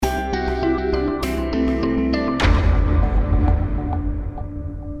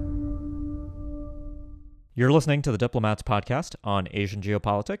You're listening to the Diplomats podcast on Asian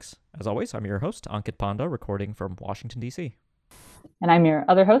geopolitics. As always, I'm your host, Ankit Panda, recording from Washington, D.C. And I'm your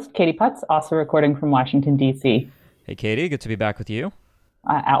other host, Katie Putz, also recording from Washington, D.C. Hey, Katie, good to be back with you.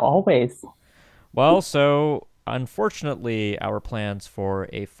 Always. Well, so unfortunately, our plans for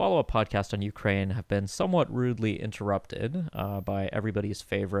a follow-up podcast on Ukraine have been somewhat rudely interrupted by everybody's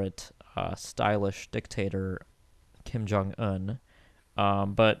favorite stylish dictator, Kim Jong-un.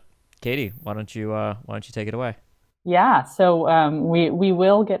 But Katie, why don't you take it away? Yeah, so we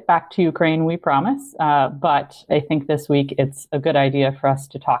will get back to Ukraine, we promise. But I think this week it's a good idea for us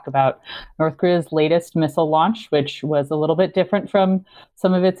to talk about North Korea's latest missile launch, which was a little bit different from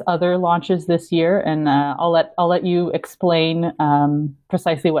some of its other launches this year. And I'll let you explain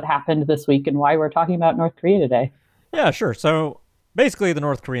precisely what happened this week and why we're talking about North Korea today. Yeah, sure. So basically, the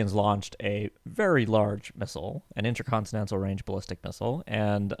North Koreans launched a very large missile, an intercontinental range ballistic missile,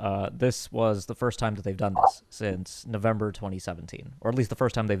 and this was the first time that they've done this since November 2017, or at least the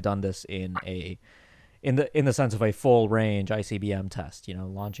first time they've done this in the sense of a full range ICBM test. You know,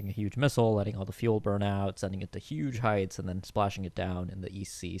 launching a huge missile, letting all the fuel burn out, sending it to huge heights, and then splashing it down in the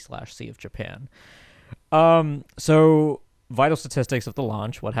East Sea/Sea of Japan. So vital statistics of the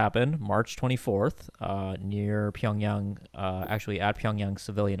launch. What happened? March 24th, near Pyongyang, actually at Pyongyang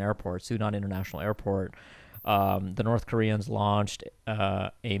Civilian Airport, Sunan International Airport, the North Koreans launched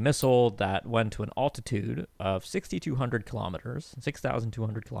a missile that went to an altitude of 6,200 kilometers,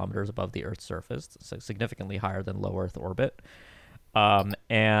 6,200 kilometers above the Earth's surface, so significantly higher than low Earth orbit.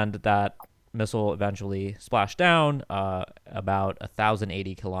 And that missile eventually splashed down about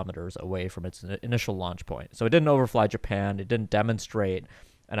 1,080 kilometers away from its initial launch point. So it didn't overfly Japan. It didn't demonstrate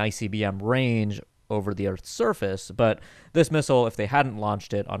an ICBM range over the Earth's surface. But this missile, if they hadn't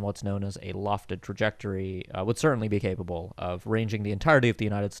launched it on what's known as a lofted trajectory, would certainly be capable of ranging the entirety of the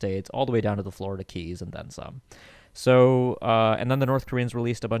United States all the way down to the Florida Keys and then some. So, and then the North Koreans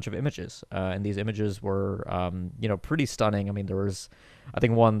released a bunch of images, and these images were, pretty stunning. I mean, there was, I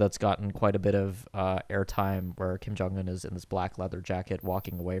think, one that's gotten quite a bit of airtime where Kim Jong-un is in this black leather jacket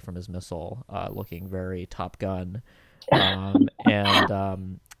walking away from his missile, looking very Top Gun.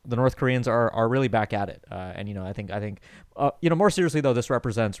 The North Koreans are really back at it. I think, more seriously though, this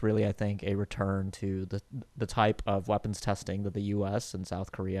represents really, I think, a return to the type of weapons testing that the U.S. and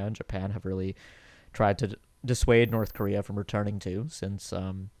South Korea and Japan have really tried to dissuade North Korea from returning to since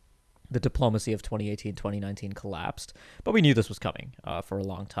the diplomacy of 2018-2019 collapsed. But we knew this was coming for a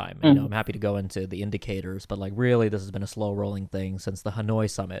long time. And, I'm happy to go into the indicators, but really this has been a slow rolling thing since the Hanoi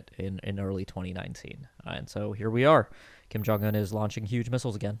summit in early 2019. And so here we are. Kim Jong-un is launching huge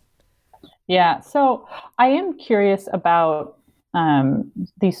missiles again. Yeah, so I am curious about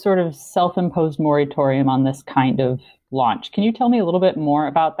the sort of self-imposed moratorium on this kind of launch. Can you tell me a little bit more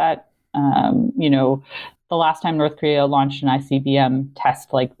about that? The last time North Korea launched an ICBM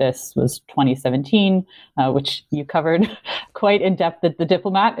test like this was 2017, which you covered quite in depth at The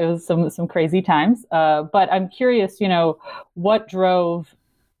Diplomat. It was some crazy times. But I'm curious, what drove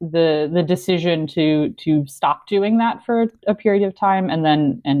the decision to stop doing that for a period of time,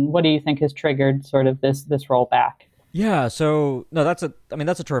 and what do you think has triggered sort of this rollback? Yeah, so no, that's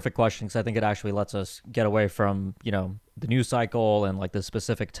a terrific question because I think it actually lets us get away from, the news cycle and like the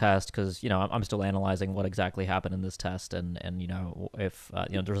specific test because, I'm still analyzing what exactly happened in this test and if,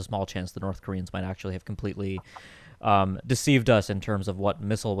 there's a small chance the North Koreans might actually have completely deceived us in terms of what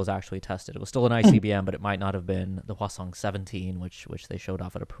missile was actually tested. It was still an ICBM, but it might not have been the Hwasong 17, which they showed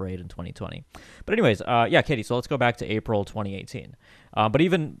off at a parade in 2020. But anyways, Katie, so let's go back to April 2018. But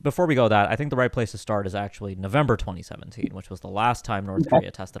even before we go that, I think the right place to start is actually November 2017, which was the last time North Korea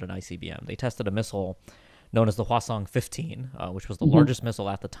tested an ICBM. They tested a missile known as the Hwasong 15, which was the largest missile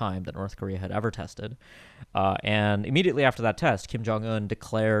at the time that North Korea had ever tested. And immediately after that test, Kim Jong-un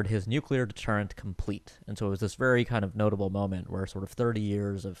declared his nuclear deterrent complete. And so it was this very kind of notable moment where sort of 30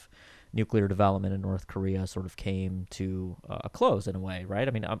 years of nuclear development in North Korea sort of came to a close in a way, right?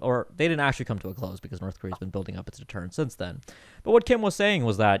 I mean, or they didn't actually come to a close because North Korea's been building up its deterrent since then. But what Kim was saying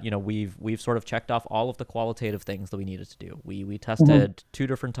was that, we've sort of checked off all of the qualitative things that we needed to do. We tested two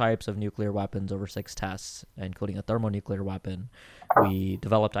different types of nuclear weapons over 6 tests, including a thermonuclear weapon. We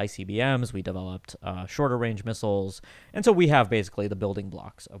developed ICBMs, we developed shorter range missiles. And so we have basically the building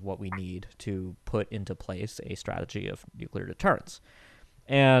blocks of what we need to put into place a strategy of nuclear deterrence.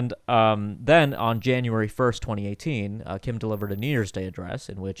 And then on January 1st, 2018, Kim delivered a New Year's Day address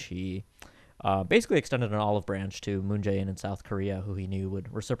in which he basically extended an olive branch to Moon Jae-in in South Korea, who he knew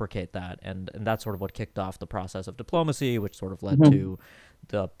would reciprocate that. And that's sort of what kicked off the process of diplomacy, which sort of led to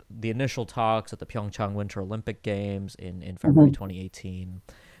the initial talks at the Pyeongchang Winter Olympic Games in February 2018.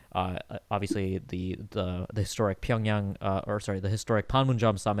 Obviously, the historic the historic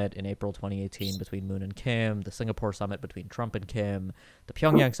Panmunjom summit in April 2018 between Moon and Kim, the Singapore summit between Trump and Kim, the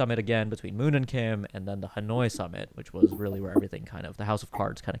Pyongyang summit again between Moon and Kim, and then the Hanoi summit, which was really where everything the house of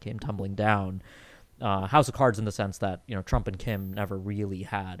cards kind of came tumbling down. House of cards in the sense that Trump and Kim never really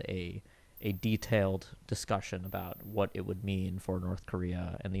had a detailed discussion about what it would mean for North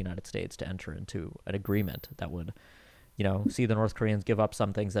Korea and the United States to enter into an agreement that would see the North Koreans give up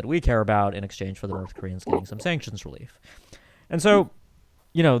some things that we care about in exchange for the North Koreans getting some sanctions relief. And so,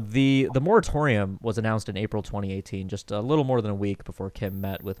 the moratorium was announced in April 2018, just a little more than a week before Kim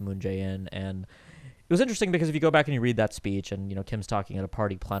met with Moon Jae-in. And it was interesting because if you go back and you read that speech and, Kim's talking at a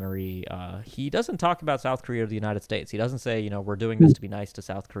party plenary, he doesn't talk about South Korea or the United States. He doesn't say, we're doing this to be nice to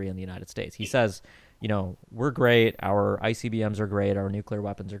South Korea and the United States. He says, we're great. Our ICBMs are great. Our nuclear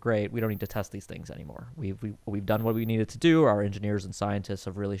weapons are great. We don't need to test these things anymore. We've done what we needed to do. Our engineers and scientists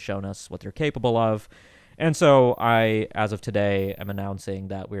have really shown us what they're capable of. And so I, as of today, am announcing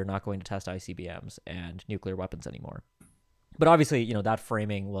that we're not going to test ICBMs and nuclear weapons anymore. But obviously, that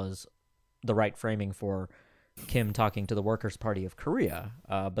framing was the right framing for Kim talking to the Workers' Party of Korea.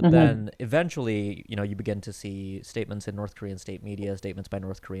 But then eventually, you begin to see statements in North Korean state media, statements by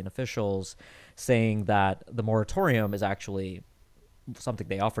North Korean officials saying that the moratorium is actually something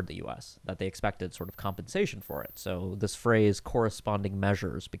they offered the U.S., that they expected sort of compensation for it. So this phrase corresponding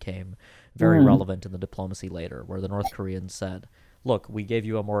measures became very relevant in the diplomacy later, where the North Koreans said, look, we gave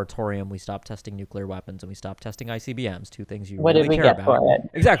you a moratorium, we stopped testing nuclear weapons, and we stopped testing ICBMs, two things you what really did we care get about. for it?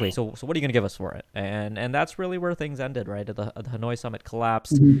 Exactly. So what are you going to give us for it? And that's really where things ended, right? The Hanoi summit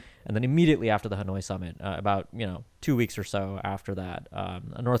collapsed, and then immediately after the Hanoi summit, about 2 weeks or so after that,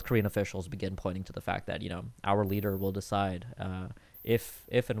 North Korean officials began pointing to the fact that our leader will decide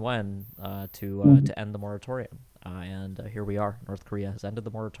if and when to end the moratorium. And here we are. North Korea has ended the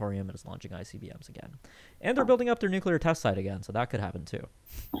moratorium and is launching ICBMs again. And they're building up their nuclear test site again, so that could happen too.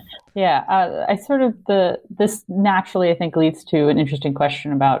 Yeah, this naturally, I think, leads to an interesting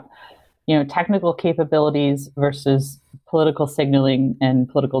question about technical capabilities versus political signaling and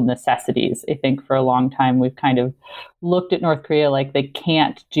political necessities. I think for a long time we've kind of looked at North Korea like they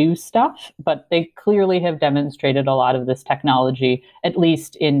can't do stuff, but they clearly have demonstrated a lot of this technology, at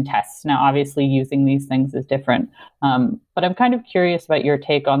least in tests. Now, obviously, using these things is different. But I'm kind of curious about your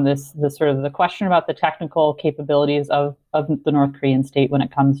take on this sort of the question about the technical capabilities of the North Korean state when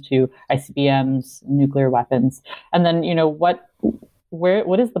it comes to ICBMs, nuclear weapons, and then what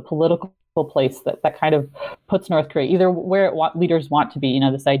is the political place that kind of puts North Korea either where leaders want to be,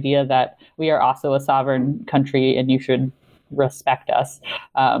 this idea that we are also a sovereign country and you should respect us,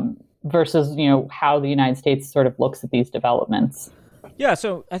 versus how the United States sort of looks at these developments. Yeah,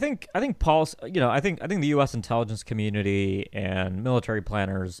 so I think policy, I think the U.S. intelligence community and military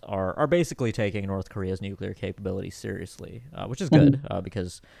planners are basically taking North Korea's nuclear capabilities seriously, which is good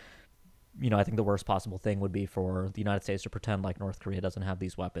because I think the worst possible thing would be for the United States to pretend like North Korea doesn't have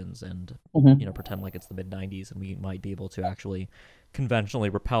these weapons and, pretend like it's the mid-90s and we might be able to actually conventionally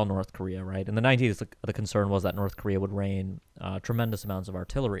repel North Korea, right? In the 90s, the concern was that North Korea would rain tremendous amounts of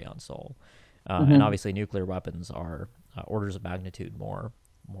artillery on Seoul. And obviously nuclear weapons are orders of magnitude more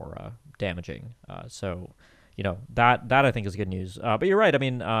damaging. So that I think is good news. But you're right. I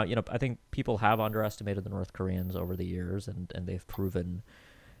mean, I think people have underestimated the North Koreans over the years and they've proven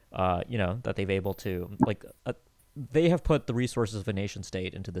that they've able to they have put the resources of a nation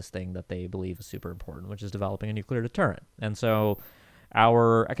state into this thing that they believe is super important, which is developing a nuclear deterrent. And so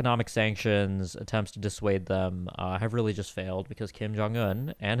our economic sanctions, attempts to dissuade them, have really just failed because Kim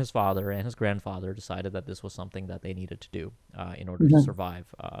Jong-un and his father and his grandfather decided that this was something that they needed to do in order to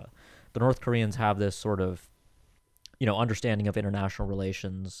survive. The North Koreans have this sort of understanding of international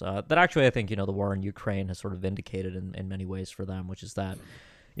relations that actually I think, the war in Ukraine has sort of vindicated in many ways for them, which is that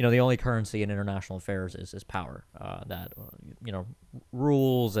the only currency in international affairs is power. That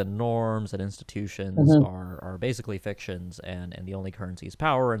rules and norms and institutions are basically fictions, and the only currency is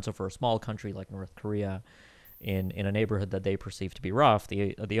power. And so, for a small country like North Korea, in a neighborhood that they perceive to be rough,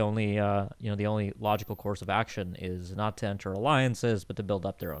 the only logical course of action is not to enter alliances, but to build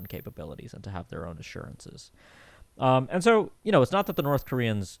up their own capabilities and to have their own assurances. And so, it's not that the North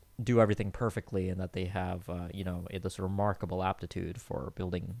Koreans do everything perfectly and that they have, this remarkable aptitude for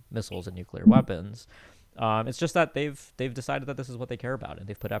building missiles and nuclear weapons. It's just that they've decided that this is what they care about and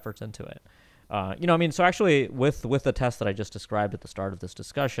they've put efforts into it. So actually with the test that I just described at the start of this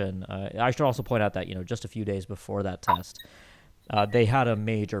discussion, I should also point out that, just a few days before that test, they had a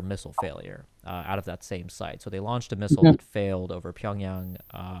major missile failure out of that same site. So they launched a missile that failed over Pyongyang,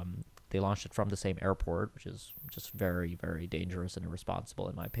 they launched it from the same airport, which is just very, very dangerous and irresponsible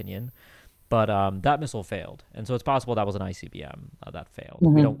in my opinion. But that missile failed, and so it's possible that was an ICBM that failed.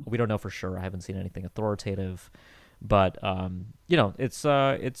 We don't know for sure. I haven't seen anything authoritative, but it's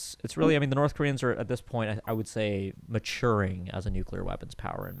really. I mean, the North Koreans are at this point, I would say, maturing as a nuclear weapons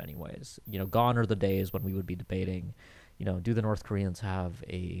power in many ways. Gone are the days when we would be debating, do the North Koreans have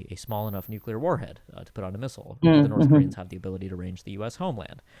a small enough nuclear warhead to put on a missile? Or do the North Koreans have the ability to range the U.S.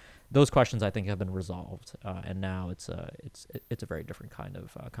 homeland? Those questions, I think, have been resolved, and now it's a very different kind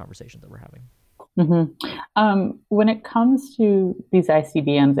of conversation that we're having. When it comes to these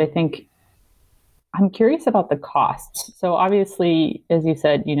ICBMs, I think I'm curious about the costs. So obviously, as you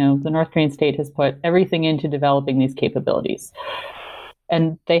said, the North Korean state has put everything into developing these capabilities,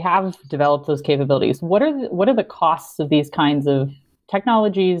 and they have developed those capabilities. What are the costs of these kinds of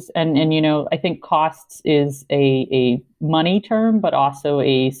technologies? And I think costs is a money term, but also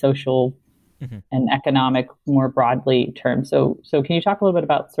a social and economic, more broadly term. So can you talk a little bit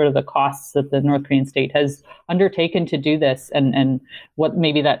about sort of the costs that the North Korean state has undertaken to do this, and what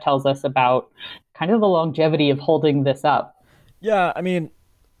maybe that tells us about kind of the longevity of holding this up? Yeah, I mean,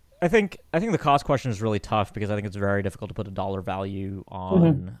 I think the cost question is really tough because I think it's very difficult to put a dollar value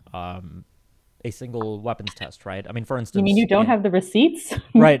on a single weapons test, right? I mean, for instance, you mean you don't have the receipts?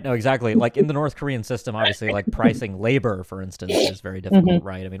 Right. No, exactly. Like in the North Korean system, obviously, like pricing labor, for instance, is very difficult,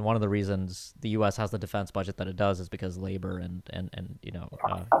 right? I mean, one of the reasons the U.S. has the defense budget that it does is because labor and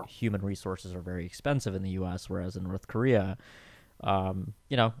human resources are very expensive in the U.S., whereas in North Korea, Kim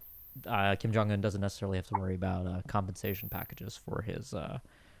Jong-un doesn't necessarily have to worry about compensation packages for his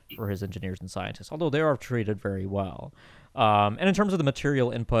engineers and scientists, although they are treated very well. And in terms of the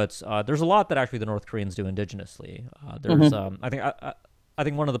material inputs, there's a lot that actually the North Koreans do indigenously. I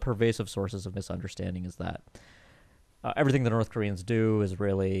think one of the pervasive sources of misunderstanding is that everything the North Koreans do is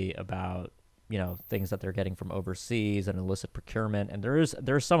really about things that they're getting from overseas and illicit procurement, and there is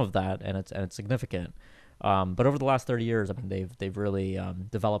some of that, and it's significant. But over the last 30 years, I mean, they've really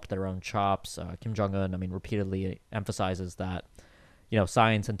developed their own chops. Kim Jong-un, I mean, repeatedly emphasizes that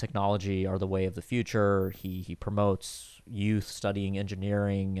science and technology are the way of the future. He promotes youth studying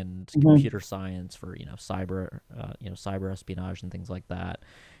engineering and computer science for cyber espionage and things like that.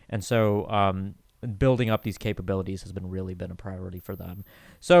 And so building up these capabilities has really been a priority for them.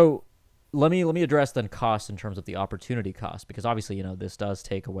 So let me address then costs in terms of the opportunity cost, because obviously this does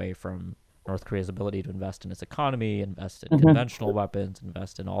take away from North Korea's ability to invest in its economy, invest in conventional weapons,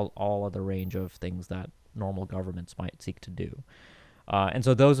 invest in all other range of things that normal governments might seek to do. And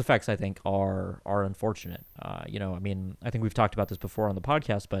so those effects, I think, are unfortunate. I mean, I think we've talked about this before on the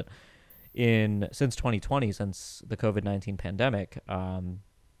podcast, but since 2020, since the COVID-19 pandemic,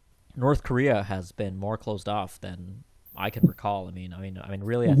 North Korea has been more closed off than I can recall. I mean,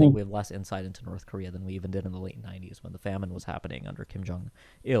 really, I think we have less insight into North Korea than we even did in the late 90s when the famine was happening under Kim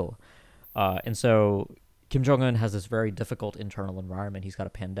Jong-il. And so Kim Jong-un has this very difficult internal environment. He's got a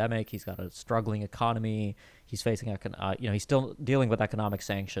pandemic. He's got a struggling economy. He's facing, he's still dealing with economic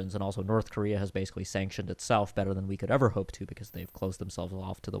sanctions. And also North Korea has basically sanctioned itself better than we could ever hope to, because they've closed themselves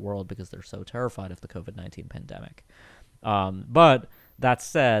off to the world because they're so terrified of the COVID-19 pandemic. But that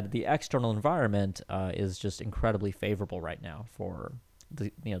said, the external environment is just incredibly favorable right now for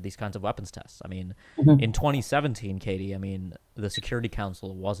these kinds of weapons tests. I mean, in 2017, Katie, I mean, the Security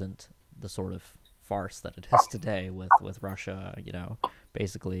Council wasn't the sort of farce that it is today with Russia,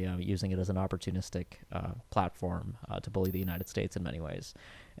 basically using it as an opportunistic platform to bully the United States in many ways.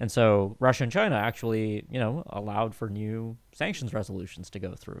 And so Russia and China actually, allowed for new sanctions resolutions to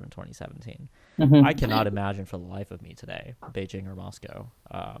go through in 2017. I cannot imagine for the life of me today, Beijing or Moscow,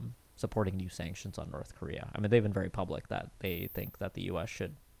 supporting new sanctions on North Korea. I mean, they've been very public that they think that the U.S.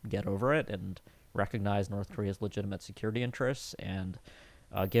 should get over it and recognize North Korea's legitimate security interests and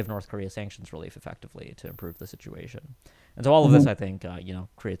give North Korea sanctions relief effectively to improve the situation. And so all of this, I think,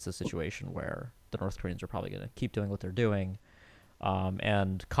 creates a situation where the North Koreans are probably going to keep doing what they're doing.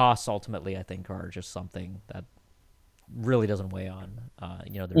 And costs ultimately, I think, are just something that really doesn't weigh on,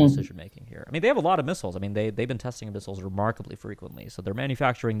 their decision-making here. I mean, they have a lot of missiles. I mean, they've been testing missiles remarkably frequently. So they're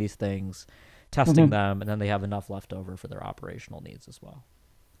manufacturing these things, testing them, and then they have enough left over for their operational needs as well.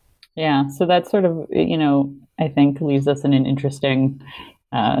 Yeah, so that sort of, I think leaves us in an interesting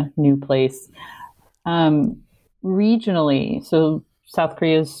new place. Regionally, so South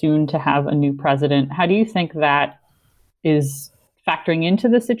Korea is soon to have a new president. How do you think that is factoring into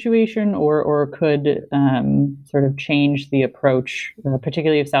the situation, or could sort of change the approach,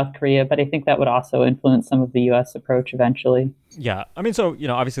 particularly of South Korea? But I think that would also influence some of the U.S. approach eventually. Yeah, I mean, so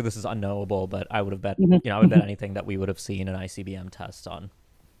obviously this is unknowable, but I would have bet, I would bet anything that we would have seen an ICBM test on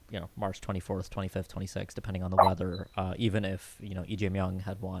March 24th, 25th, 26th, depending on the weather. Even if Lee Jae-myung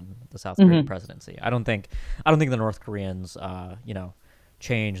had won the South Korean presidency, I don't think the North Koreans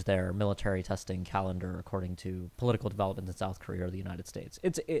change their military testing calendar according to political developments in South Korea or the United States.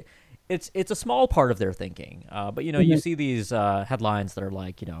 It's a small part of their thinking, but you see these headlines that are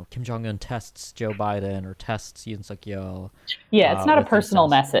like Kim Jong-un tests Joe Biden or tests Yoon Suk-yeol. Yeah, it's not a personal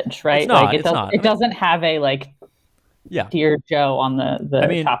message, right? It's not. It doesn't have a Dear Joe on the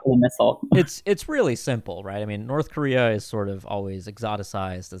top of the missile. It's really simple, right? I mean, North Korea is sort of always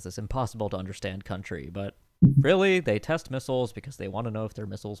exoticized as this impossible to understand country, but really, they test missiles because they want to know if their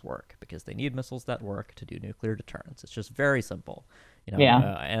missiles work, because they need missiles that work to do nuclear deterrence. It's just very simple,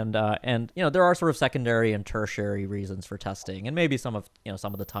 and there are sort of secondary and tertiary reasons for testing, and maybe some of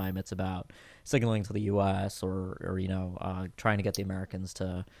the time it's about signaling to the U.S. or trying to get the Americans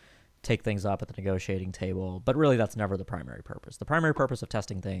to take things up at the negotiating table. But really, that's never the primary purpose. The primary purpose of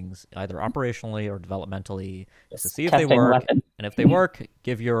testing things, either operationally or developmentally, is to see if they work, and if they work,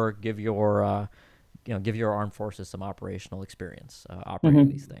 give your armed forces some operational experience operating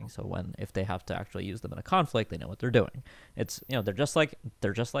these things. So if they have to actually use them in a conflict, they know what they're doing. It's they're just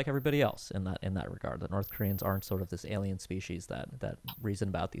like everybody else in that regard. The North Koreans aren't sort of this alien species that reason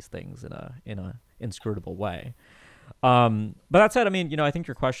about these things in a inscrutable way. But that said, I think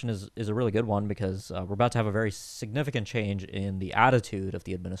your question is a really good one, because we're about to have a very significant change in the attitude of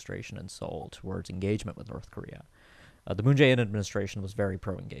the administration in Seoul towards engagement with North Korea. The Moon Jae-in administration was very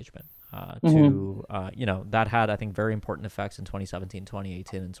pro-engagement. That had, I think, very important effects in 2017,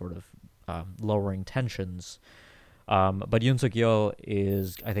 2018 in sort of lowering tensions. But Yoon Suk-yeol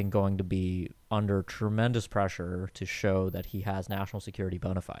is, I think, going to be under tremendous pressure to show that he has national security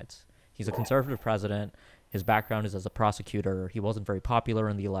bona fides. He's a conservative president. His background is as a prosecutor. He wasn't very popular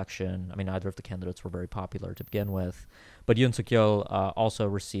in the election. I mean, neither of the candidates were very popular to begin with. But Yoon Suk-yeol also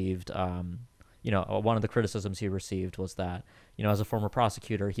received... one of the criticisms he received was that, as a former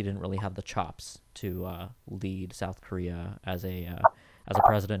prosecutor, he didn't really have the chops to lead South Korea as a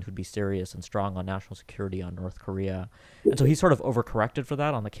president who'd be serious and strong on national security on North Korea. And so he sort of overcorrected for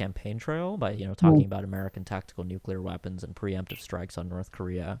that on the campaign trail by, talking about American tactical nuclear weapons and preemptive strikes on North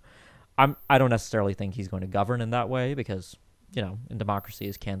Korea. I don't necessarily think he's going to govern in that way, because, in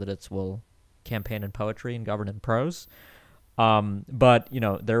democracies, candidates will campaign in poetry and govern in prose. But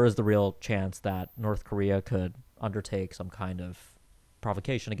there is the real chance that North Korea could undertake some kind of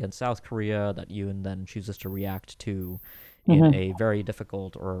provocation against South Korea that Yoon then chooses to react to in a very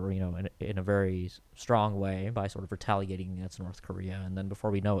difficult or, in a very strong way by sort of retaliating against North Korea. And then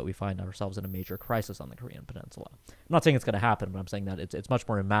before we know it, we find ourselves in a major crisis on the Korean Peninsula. I'm not saying it's going to happen, but I'm saying that it's much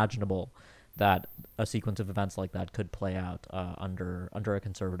more imaginable that a sequence of events like that could play out under a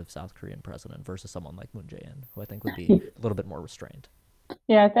conservative South Korean president versus someone like Moon Jae-in, who I think would be a little bit more restrained.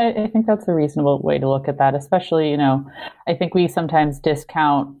 Yeah, I think that's a reasonable way to look at that, especially, I think we sometimes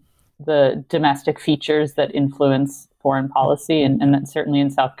discount the domestic features that influence foreign policy, and that certainly in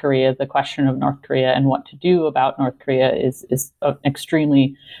South Korea, the question of North Korea and what to do about North Korea is an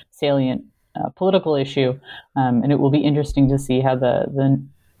extremely salient political issue, and it will be interesting to see how the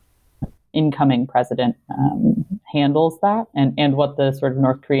incoming president handles that, and what the sort of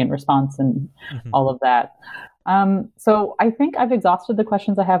North Korean response and all of that. So I think I've exhausted the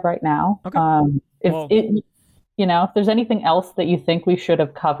questions I have right now. Okay. If there's anything else that you think we should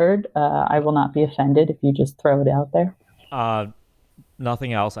have covered, I will not be offended if you just throw it out there.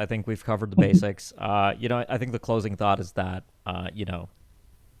 Nothing else. I think we've covered the basics. I think the closing thought is that,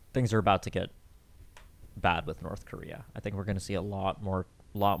 things are about to get bad with North Korea. I think we're going to see a lot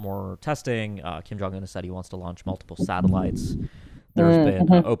more testing. Kim Jong-un has said he wants to launch multiple satellites. There's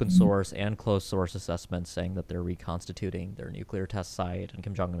been open source and closed source assessments saying that they're reconstituting their nuclear test site, and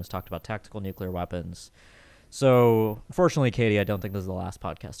Kim Jong-un has talked about tactical nuclear weapons. So, unfortunately, Katie, I don't think this is the last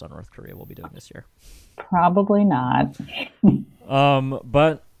podcast on North Korea we'll be doing this year. Probably not.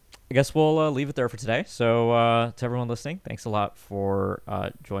 But I guess we'll leave it there for today. So, to everyone listening, thanks a lot for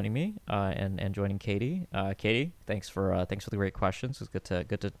joining me and joining Katie. Katie, thanks for the great questions. It's good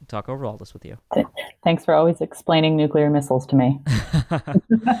to talk over all this with you. Thanks for always explaining nuclear missiles to me.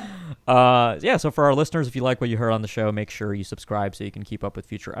 So for our listeners, if you like what you heard on the show, make sure you subscribe so you can keep up with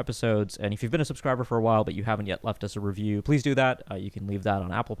future episodes. And if you've been a subscriber for a while but you haven't yet left us a review, please do that. You can leave that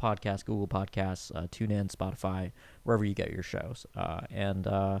on Apple Podcasts, Google Podcasts, TuneIn, Spotify, wherever you get your shows. And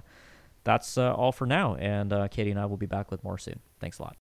that's all for now. And Katie and I will be back with more soon. Thanks a lot.